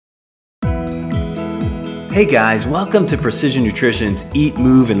Hey guys, welcome to Precision Nutrition's Eat,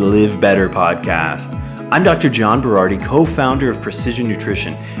 Move, and Live Better podcast. I'm Dr. John Berardi, co-founder of Precision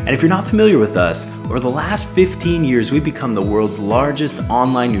Nutrition, and if you're not familiar with us, over the last 15 years, we've become the world's largest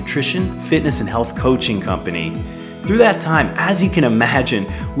online nutrition, fitness, and health coaching company. Through that time, as you can imagine,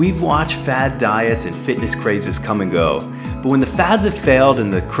 we've watched fad diets and fitness crazes come and go. But when the fads have failed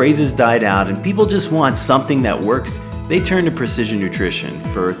and the crazes died out and people just want something that works, they turn to Precision Nutrition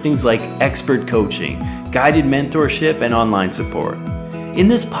for things like expert coaching, guided mentorship, and online support. In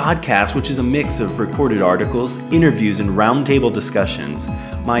this podcast, which is a mix of recorded articles, interviews, and roundtable discussions,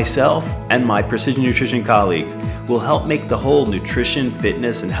 myself and my Precision Nutrition colleagues will help make the whole nutrition,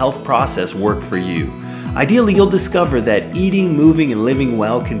 fitness, and health process work for you. Ideally, you'll discover that eating, moving, and living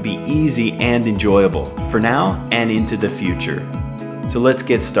well can be easy and enjoyable for now and into the future. So let's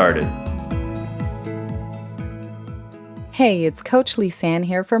get started. Hey, it's Coach Lisanne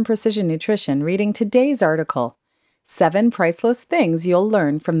here from Precision Nutrition reading today's article, 7 Priceless Things You'll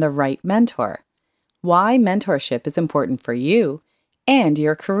Learn from the Right Mentor. Why Mentorship is Important for You and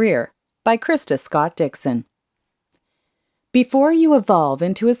Your Career by Krista Scott Dixon. Before you evolve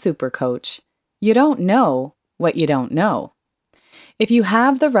into a super coach, you don't know what you don't know. If you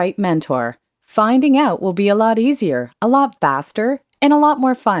have the right mentor, finding out will be a lot easier, a lot faster, and a lot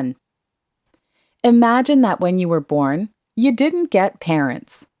more fun. Imagine that when you were born, you didn't get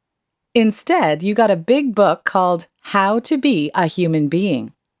parents. Instead, you got a big book called How to Be a Human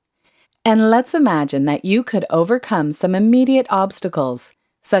Being. And let's imagine that you could overcome some immediate obstacles,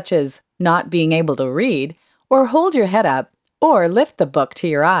 such as not being able to read, or hold your head up, or lift the book to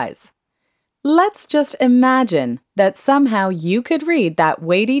your eyes. Let's just imagine that somehow you could read that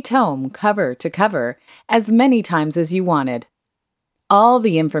weighty tome cover to cover as many times as you wanted. All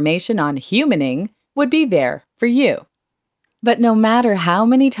the information on humaning would be there for you. But no matter how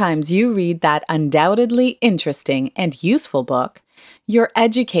many times you read that undoubtedly interesting and useful book, your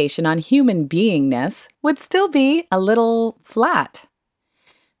education on human beingness would still be a little flat.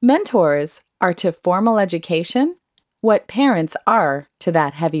 Mentors are to formal education what parents are to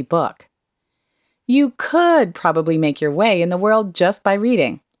that heavy book. You could probably make your way in the world just by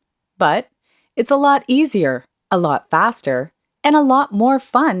reading, but it's a lot easier, a lot faster, and a lot more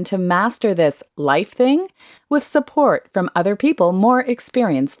fun to master this life thing with support from other people more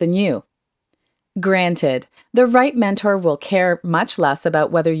experienced than you. Granted, the right mentor will care much less about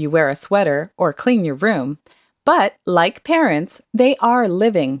whether you wear a sweater or clean your room, but like parents, they are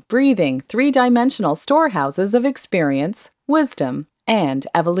living, breathing, three-dimensional storehouses of experience, wisdom, and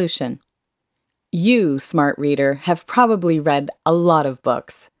evolution. You, smart reader, have probably read a lot of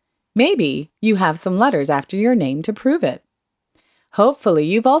books. Maybe you have some letters after your name to prove it. Hopefully,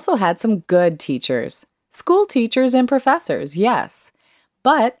 you've also had some good teachers, school teachers and professors, yes,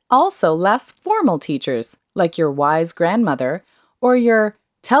 but also less formal teachers like your wise grandmother or your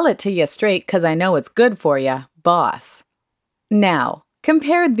tell it to you straight 'cause I know it's good for you boss. Now,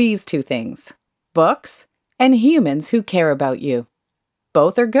 compare these two things, books and humans who care about you.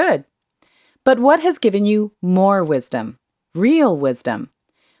 Both are good. But what has given you more wisdom? Real wisdom.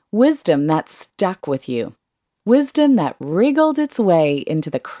 Wisdom that stuck with you. Wisdom that wriggled its way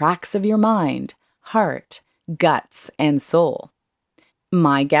into the cracks of your mind, heart, guts, and soul.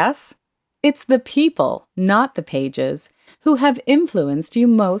 My guess? It's the people, not the pages, who have influenced you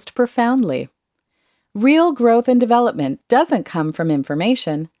most profoundly. Real growth and development doesn't come from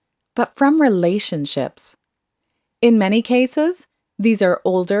information, but from relationships. In many cases, these are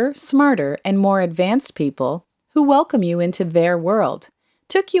older, smarter, and more advanced people who welcome you into their world,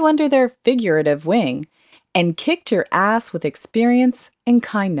 took you under their figurative wing, and kicked your ass with experience and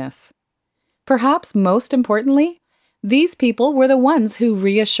kindness. Perhaps most importantly, these people were the ones who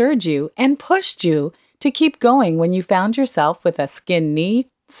reassured you and pushed you to keep going when you found yourself with a skinned knee,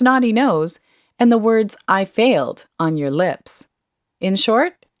 snotty nose, and the words "I failed" on your lips. In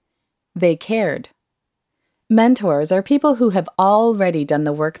short, they cared. Mentors are people who have already done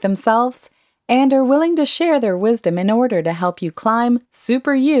the work themselves and are willing to share their wisdom in order to help you climb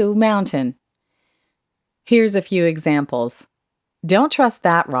Super You Mountain. Here's a few examples. Don't trust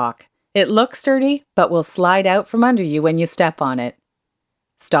that rock. It looks sturdy, but will slide out from under you when you step on it.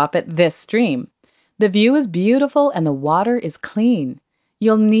 Stop at this stream. The view is beautiful and the water is clean.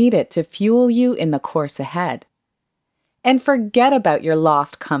 You'll need it to fuel you in the course ahead. And forget about your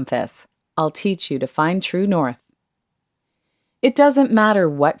lost compass. I'll teach you to find true north. It doesn't matter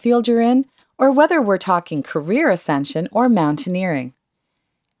what field you're in or whether we're talking career ascension or mountaineering.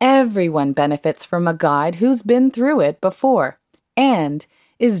 Everyone benefits from a guide who's been through it before and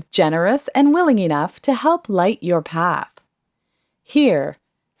is generous and willing enough to help light your path. Here,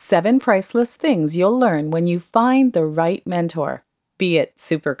 7 priceless things you'll learn when you find the right mentor, be it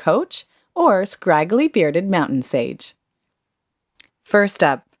super coach or scraggly bearded mountain sage. First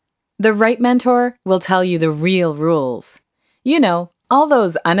up, the right mentor will tell you the real rules. You know, all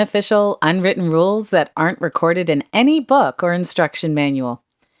those unofficial, unwritten rules that aren't recorded in any book or instruction manual.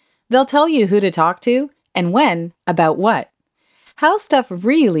 They'll tell you who to talk to and when about what. How stuff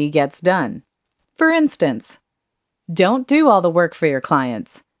really gets done. For instance, don't do all the work for your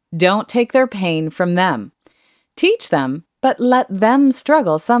clients. Don't take their pain from them. Teach them, but let them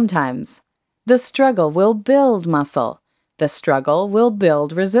struggle sometimes. The struggle will build muscle. The struggle will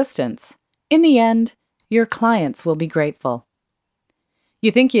build resistance. In the end, your clients will be grateful. You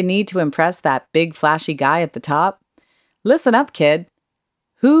think you need to impress that big flashy guy at the top? Listen up, kid.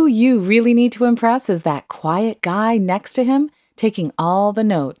 Who you really need to impress is that quiet guy next to him taking all the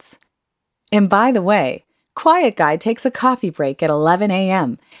notes. And by the way, quiet guy takes a coffee break at 11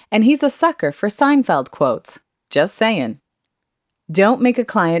 a.m. and he's a sucker for Seinfeld quotes. Just saying. Don't make a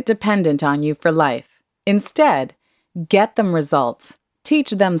client dependent on you for life. Instead, get them results,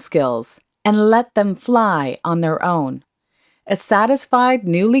 teach them skills, and let them fly on their own. A satisfied,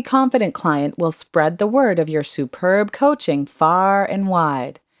 newly confident client will spread the word of your superb coaching far and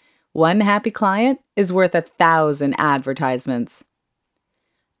wide. One happy client is worth 1,000 advertisements.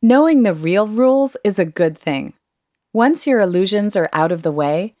 Knowing the real rules is a good thing. Once your illusions are out of the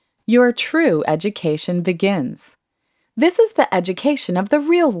way, your true education begins. This is the education of the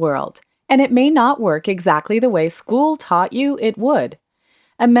real world, and it may not work exactly the way school taught you it would.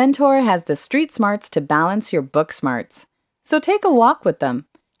 A mentor has the street smarts to balance your book smarts. So take a walk with them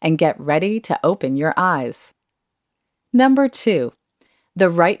and get ready to open your eyes. Number 2, the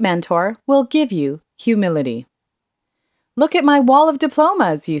right mentor will give you humility. Look at my wall of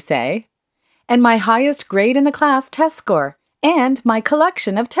diplomas, you say, and my highest grade in the class test score, and my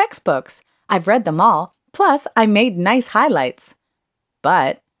collection of textbooks. I've read them all, plus I made nice highlights.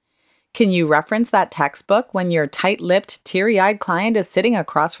 But can you reference that textbook when your tight-lipped, teary-eyed client is sitting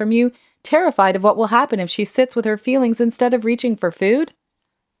across from you, terrified of what will happen if she sits with her feelings instead of reaching for food?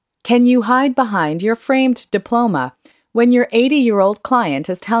 Can you hide behind your framed diploma when your 80-year-old client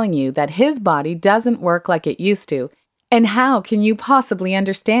is telling you that his body doesn't work like it used to, and how can you possibly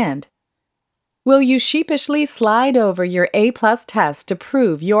understand? Will you sheepishly slide over your A-plus test to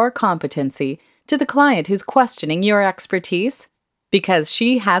prove your competency to the client who's questioning your expertise because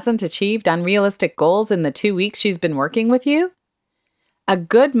she hasn't achieved unrealistic goals in the 2 weeks she's been working with you? A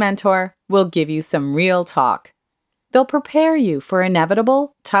good mentor will give you some real talk. They'll prepare you for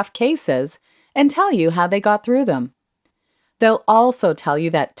inevitable, tough cases and tell you how they got through them. They'll also tell you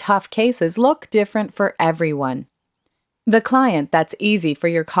that tough cases look different for everyone. The client that's easy for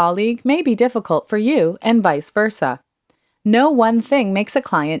your colleague may be difficult for you and vice versa. No one thing makes a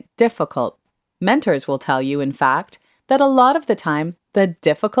client difficult. Mentors will tell you, in fact, that a lot of the time, the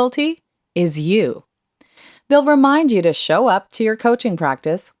difficulty is you. They'll remind you to show up to your coaching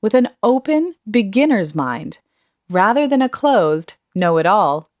practice with an open, beginner's mind, rather than a closed,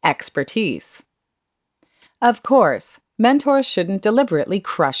 know-it-all expertise. Of course, mentors shouldn't deliberately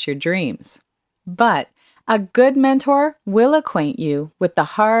crush your dreams. But a good mentor will acquaint you with the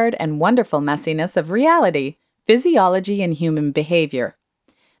hard and wonderful messiness of reality, physiology, and human behavior.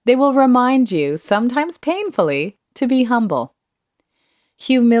 They will remind you, sometimes painfully, to be humble.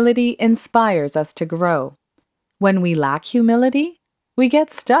 Humility inspires us to grow. When we lack humility, we get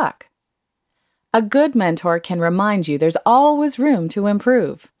stuck. A good mentor can remind you there's always room to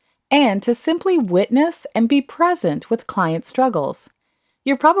improve and to simply witness and be present with client struggles.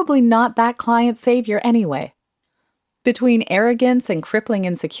 You're probably not that client savior anyway. Between arrogance and crippling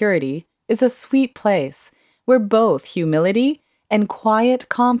insecurity is a sweet place where both humility and quiet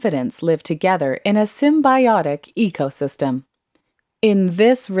confidence live together in a symbiotic ecosystem. In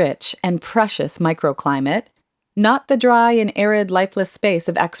this rich and precious microclimate, not the dry and arid lifeless space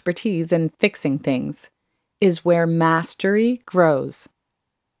of expertise in fixing things, is where mastery grows.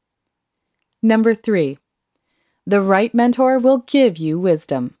 Number 3, the right mentor will give you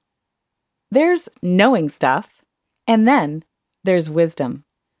wisdom. There's knowing stuff, and then there's wisdom.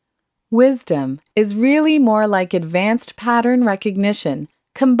 Wisdom is really more like advanced pattern recognition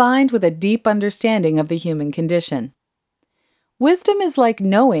combined with a deep understanding of the human condition. Wisdom is like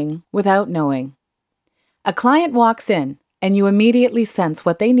knowing without knowing. A client walks in, and you immediately sense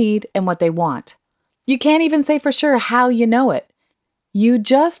what they need and what they want. You can't even say for sure how you know it. You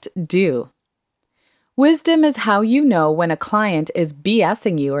just do. Wisdom is how you know when a client is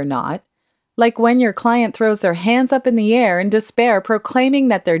BSing you or not, like when your client throws their hands up in the air in despair, proclaiming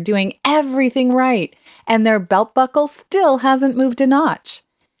that they're doing everything right, and their belt buckle still hasn't moved a notch.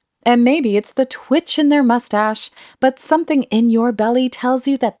 And maybe it's the twitch in their mustache, but something in your belly tells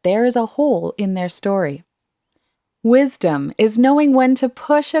you that there is a hole in their story. Wisdom is knowing when to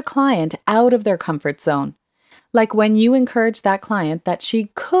push a client out of their comfort zone. Like when you encouraged that client that she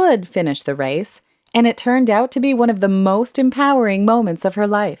could finish the race, and it turned out to be one of the most empowering moments of her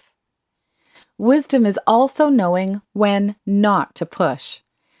life. Wisdom is also knowing when not to push.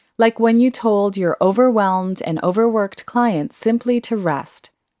 Like when you told your overwhelmed and overworked client simply to rest,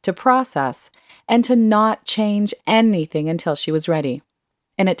 to process, and to not change anything until she was ready.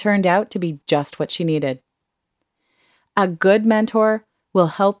 And it turned out to be just what she needed. A good mentor will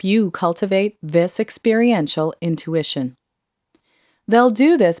help you cultivate this experiential intuition. They'll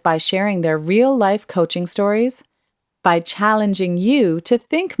do this by sharing their real-life coaching stories, by challenging you to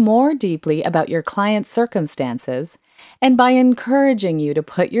think more deeply about your client's circumstances, and by encouraging you to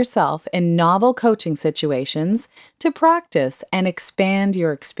put yourself in novel coaching situations to practice and expand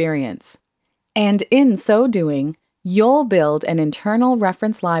your experience. And in so doing, you'll build an internal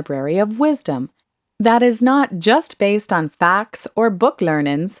reference library of wisdom that is not just based on facts or book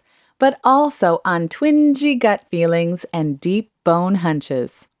learnings, but also on twingy gut feelings and deep bone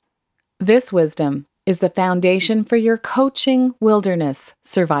hunches. This wisdom is the foundation for your coaching wilderness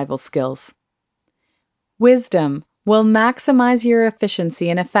survival skills. Wisdom will maximize your efficiency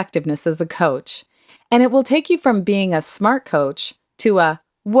and effectiveness as a coach, and it will take you from being a smart coach to a,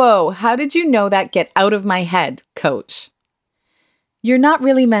 whoa, how did you know that? Get out of my head, coach. You're not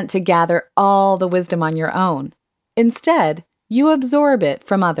really meant to gather all the wisdom on your own. Instead, you absorb it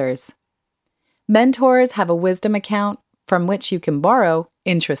from others. Mentors have a wisdom account from which you can borrow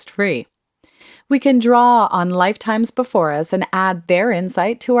interest-free. We can draw on lifetimes before us and add their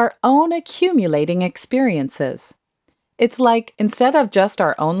insight to our own accumulating experiences. It's like instead of just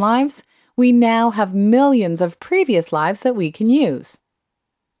our own lives, we now have millions of previous lives that we can use.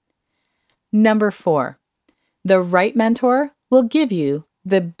 Number 4, the right mentor will give you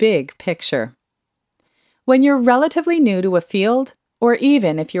the big picture. When you're relatively new to a field, or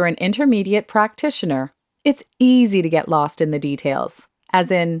even if you're an intermediate practitioner, it's easy to get lost in the details.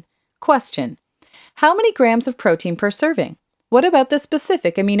 As in, question, how many grams of protein per serving? What about the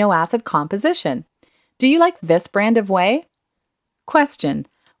specific amino acid composition? Do you like this brand of whey? Question,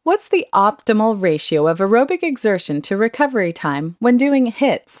 what's the optimal ratio of aerobic exertion to recovery time when doing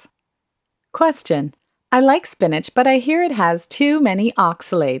HIITs? Question, I like spinach, but I hear it has too many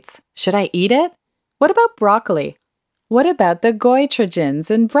oxalates. Should I eat it? What about broccoli? What about the goitrogens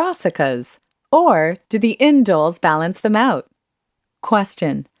and brassicas? Or do the indoles balance them out?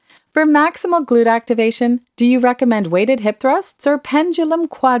 Question, for maximal glute activation, do you recommend weighted hip thrusts or pendulum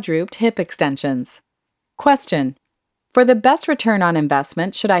quadruped hip extensions? Question, for the best return on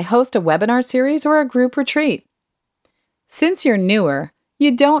investment, should I host a webinar series or a group retreat? Since you're newer,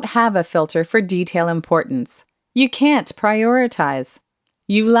 you don't have a filter for detail importance. You can't prioritize.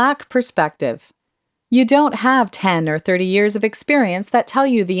 You lack perspective. You don't have 10 or 30 years of experience that tell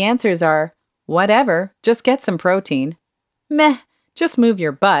you the answers are, whatever, just get some protein. Meh, just move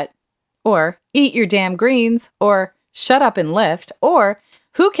your butt. Or eat your damn greens. Or shut up and lift. Or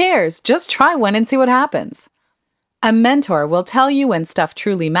who cares, just try one and see what happens. A mentor will tell you when stuff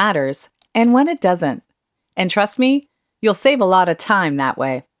truly matters and when it doesn't. And trust me, you'll save a lot of time that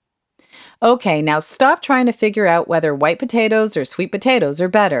way. Okay, now stop trying to figure out whether white potatoes or sweet potatoes are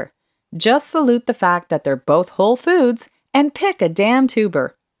better. Just salute the fact that they're both whole foods and pick a damn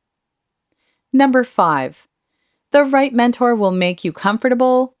tuber. Number 5, the right mentor will make you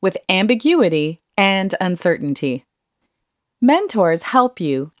comfortable with ambiguity and uncertainty. Mentors help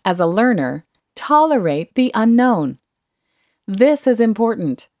you, as a learner, tolerate the unknown. This is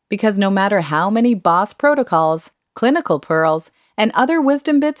important because no matter how many boss protocols, clinical pearls, and other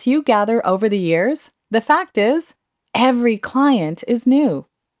wisdom bits you gather over the years, the fact is, every client is new.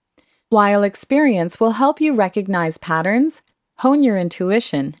 While experience will help you recognize patterns, hone your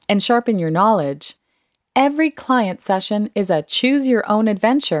intuition, and sharpen your knowledge, every client session is a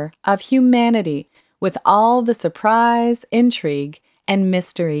choose-your-own-adventure of humanity with all the surprise, intrigue, and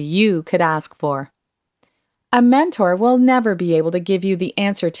mystery you could ask for. A mentor will never be able to give you the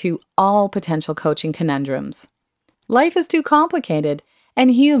answer to all potential coaching conundrums. Life is too complicated, and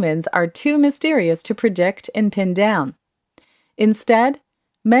humans are too mysterious to predict and pin down. Instead,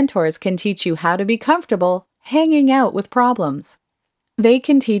 mentors can teach you how to be comfortable hanging out with problems. They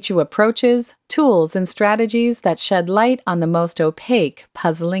can teach you approaches, tools, and strategies that shed light on the most opaque,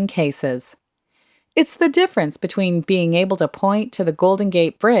 puzzling cases. It's the difference between being able to point to the Golden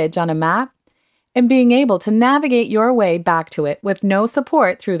Gate Bridge on a map and being able to navigate your way back to it with no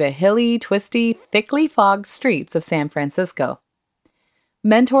support through the hilly, twisty, thickly fogged streets of San Francisco.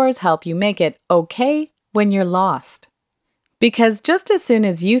 Mentors help you make it okay when you're lost. Because just as soon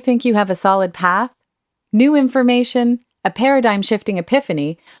as you think you have a solid path, new information, a paradigm-shifting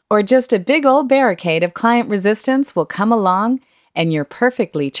epiphany, or just a big old barricade of client resistance will come along, and your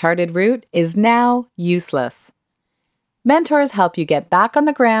perfectly charted route is now useless. Mentors help you get back on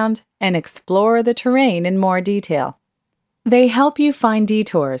the ground and explore the terrain in more detail. They help you find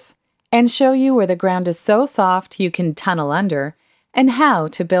detours and show you where the ground is so soft you can tunnel under and how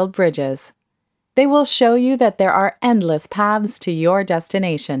to build bridges. They will show you that there are endless paths to your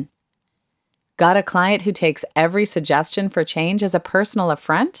destination. Got a client who takes every suggestion for change as a personal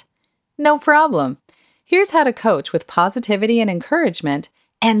affront? No problem. Here's how to coach with positivity and encouragement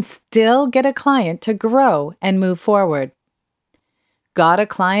and still get a client to grow and move forward. Got a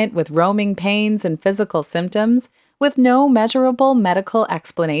client with roaming pains and physical symptoms with no measurable medical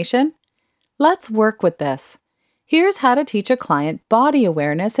explanation? Let's work with this. Here's how to teach a client body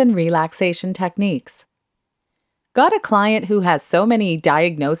awareness and relaxation techniques. Got a client who has so many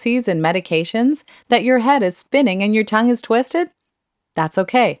diagnoses and medications that your head is spinning and your tongue is twisted? That's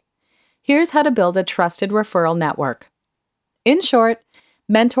okay. Here's how to build a trusted referral network. In short,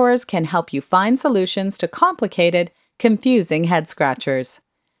 mentors can help you find solutions to complicated, confusing head scratchers.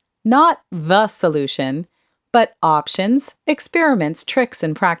 Not the solution, but options, experiments, tricks,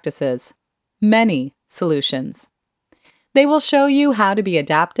 and practices. Many solutions. They will show you how to be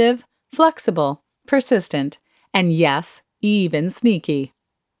adaptive, flexible, persistent, and yes, even sneaky.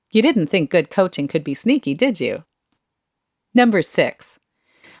 You didn't think good coaching could be sneaky, did you? Number 6.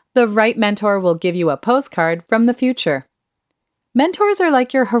 The right mentor will give you a postcard from the future. Mentors are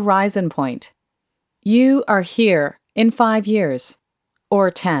like your horizon point. You are here in 5 years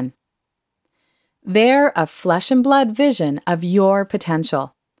or 10. They're a flesh and blood vision of your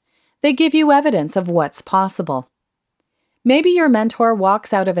potential. They give you evidence of what's possible. Maybe your mentor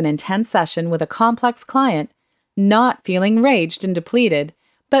walks out of an intense session with a complex client, not feeling raged and depleted,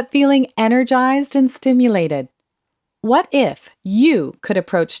 but feeling energized and stimulated. What if you could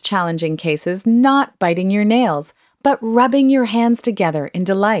approach challenging cases not biting your nails, but rubbing your hands together in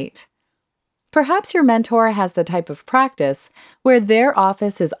delight? Perhaps your mentor has the type of practice where their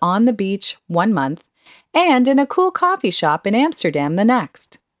office is on the beach 1 month and in a cool coffee shop in Amsterdam the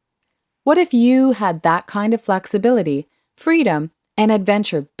next. What if you had that kind of flexibility, freedom, and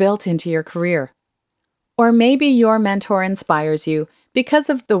adventure built into your career? Or maybe your mentor inspires you because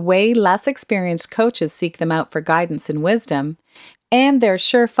of the way less experienced coaches seek them out for guidance and wisdom, and their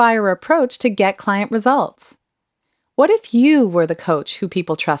surefire approach to get client results. What if you were the coach who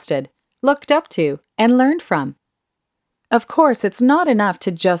people trusted, looked up to, and learned from? Of course, it's not enough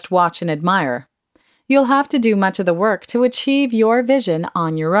to just watch and admire. You'll have to do much of the work to achieve your vision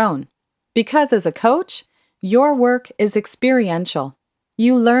on your own. Because as a coach, your work is experiential.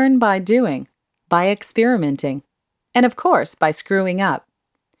 You learn by doing, by experimenting, and of course, by screwing up.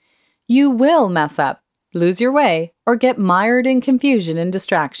 You will mess up, lose your way, or get mired in confusion and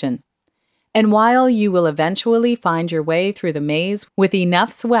distraction. And while you will eventually find your way through the maze with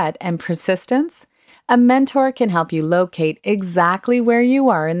enough sweat and persistence, a mentor can help you locate exactly where you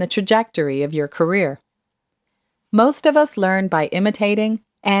are in the trajectory of your career. Most of us learn by imitating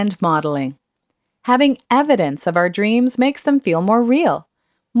and modeling. Having evidence of our dreams makes them feel more real,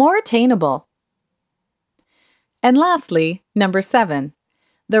 more attainable. And lastly, number 7,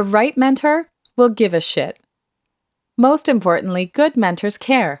 the right mentor will give a shit. Most importantly, good mentors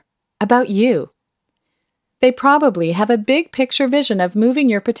care about you. They probably have a big picture vision of moving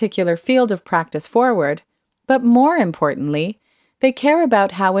your particular field of practice forward, but more importantly, they care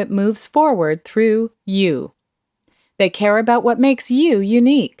about how it moves forward through you. They care about what makes you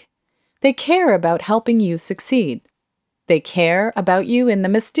unique. They care about helping you succeed. They care about you in the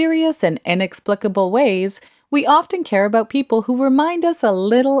mysterious and inexplicable ways we often care about people who remind us a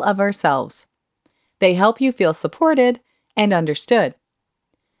little of ourselves. They help you feel supported and understood.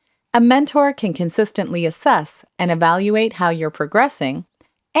 A mentor can consistently assess and evaluate how you're progressing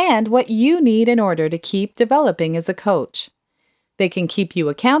and what you need in order to keep developing as a coach. They can keep you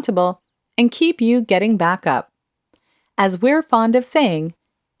accountable and keep you getting back up. As we're fond of saying,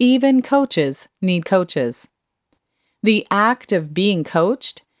 even coaches need coaches. The act of being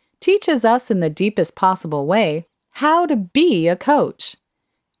coached teaches us in the deepest possible way how to be a coach.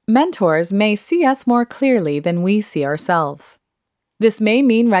 Mentors may see us more clearly than we see ourselves. This may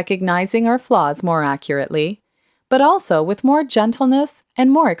mean recognizing our flaws more accurately, but also with more gentleness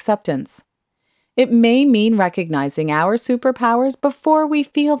and more acceptance. It may mean recognizing our superpowers before we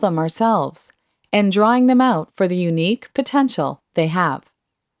feel them ourselves and drawing them out for the unique potential they have.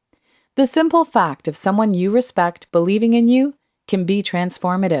 The simple fact of someone you respect believing in you can be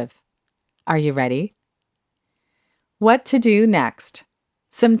transformative. Are you ready? What to do next?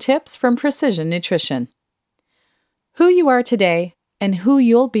 Some tips from Precision Nutrition. Who you are today and who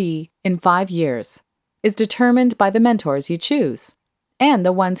you'll be in 5 years is determined by the mentors you choose and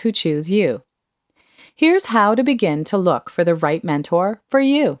the ones who choose you. Here's how to begin to look for the right mentor for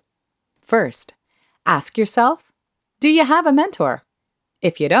you. First, ask yourself, do you have a mentor?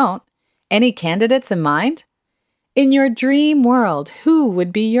 If you don't, any candidates in mind? In your dream world, who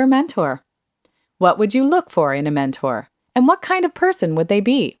would be your mentor? What would you look for in a mentor? And what kind of person would they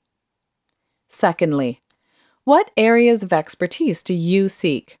be? Secondly, what areas of expertise do you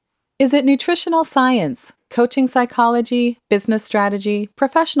seek? Is it nutritional science, coaching psychology, business strategy,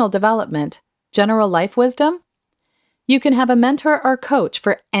 professional development, general life wisdom? You can have a mentor or coach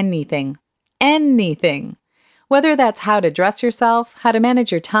for anything. Anything. Whether that's how to dress yourself, how to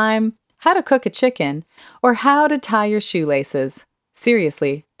manage your time, how to cook a chicken, or how to tie your shoelaces.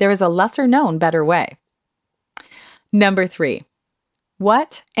 Seriously, there is a lesser known better way. Number 3.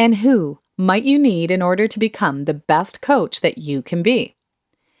 What and who might you need in order to become the best coach that you can be?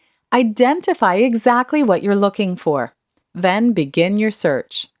 Identify exactly what you're looking for. Then begin your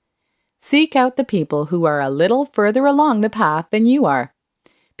search. Seek out the people who are a little further along the path than you are.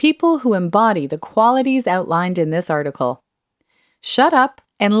 People who embody the qualities outlined in this article. Shut up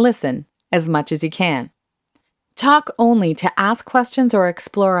and listen as much as you can. Talk only to ask questions or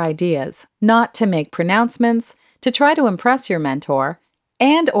explore ideas, not to make pronouncements, to try to impress your mentor,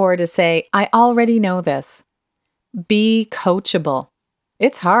 and/or to say, I already know this. Be coachable.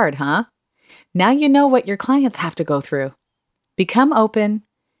 It's hard, huh? Now you know what your clients have to go through. Become open.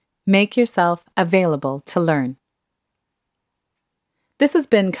 Make yourself available to learn. This has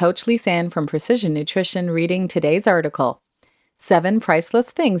been Coach Lisanne from Precision Nutrition reading today's article, 7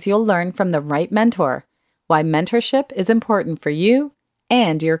 Priceless Things You'll Learn from the Right Mentor, Why Mentorship is Important for You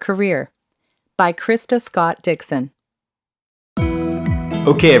and Your Career, by Krista Scott Dixon.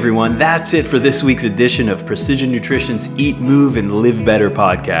 Okay, everyone, that's it for this week's edition of Precision Nutrition's Eat, Move, and Live Better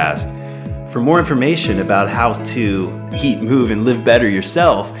podcast. For more information about how to eat, move, and live better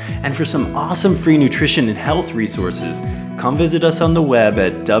yourself, and for some awesome free nutrition and health resources, come visit us on the web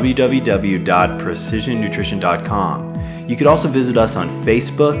at www.precisionnutrition.com. You could also visit us on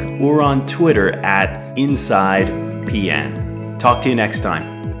Facebook or on Twitter at InsidePN. Talk to you next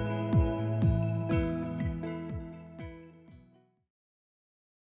time.